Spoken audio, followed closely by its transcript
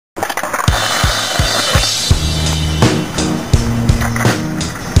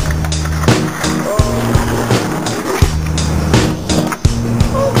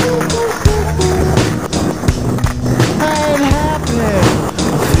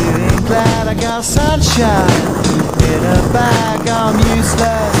I got sunshine in a bag. I'm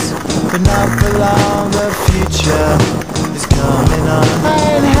useless, but not for long. The future is coming on. I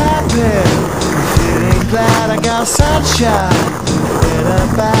ain't happy, I'm feeling glad. I got sunshine in a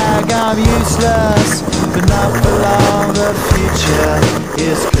bag. I'm useless, but not for long. The future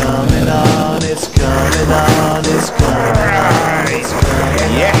is coming on. It's coming on. It's coming on. It's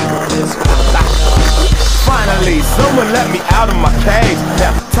coming on. It's coming on. Finally, someone let me out of my cage.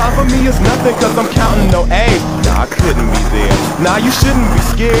 Now, time for me is nothing cause I'm counting no age. Nah, I couldn't be there. Nah, you shouldn't be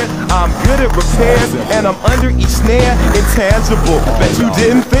scared. I'm good at repairs and I'm under each snare. Intangible, bet you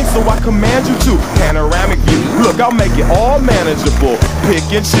didn't think, so I command you to. Panoramic view, look, I'll make it all manageable. Pick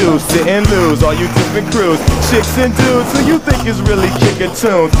and choose, sit and lose, all you different crews. Chicks and dudes who you think is really kicking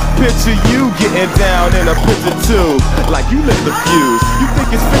tunes. Picture you getting down in a picture tube, like you lit the fuse. You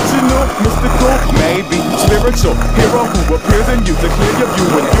think it's fictional, mystical, maybe spiritual hero who appears in you to clear your view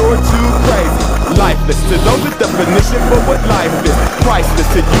when you're too crazy. Lifeless to know the definition for what life is. Priceless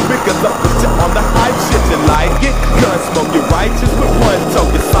to you because I put you on the hype shit. You like it? Gun smoke, you're righteous with one toe.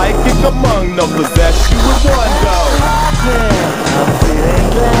 You're psychic among no possess you with one go. I'm feeling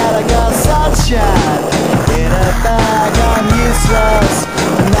glad I got sunshine in a bag. I'm useless,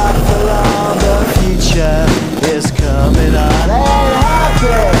 not for long. The future is coming on. Ain't happy,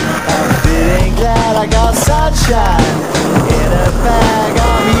 I'm feeling glad I got sunshine in a bag.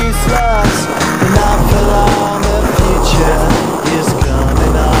 I'm useless, not for long. The future is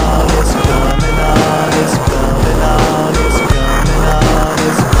coming on. It's coming on. It's coming on. It's coming on.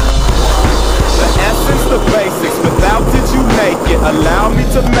 It's coming on. The essence, the basics, without did you make it. Allow me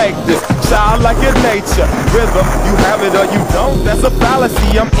to make this childlike in nature. Rhythm, you have it or you don't, that's a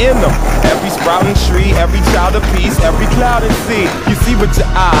fallacy, I'm in them. Every sprouting tree, every child of peace, every cloud and sea. You see with your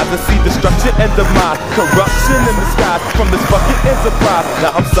eyes and see destruction and demise. Corruption in the skies from this fucking enterprise.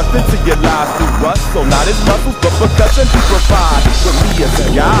 Now I'm sucked into your lies through rust, so not as muscles but percussion you provide for me as a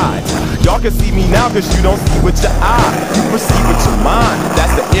guide. Y'all can see me now cause you don't see with your eye. You perceive with your mind,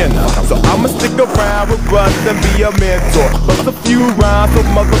 that's the inner. So I'ma stick around with Russ and be a mentor. Bust a few rhymes so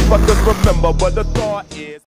motherfuckers remember what the thought is.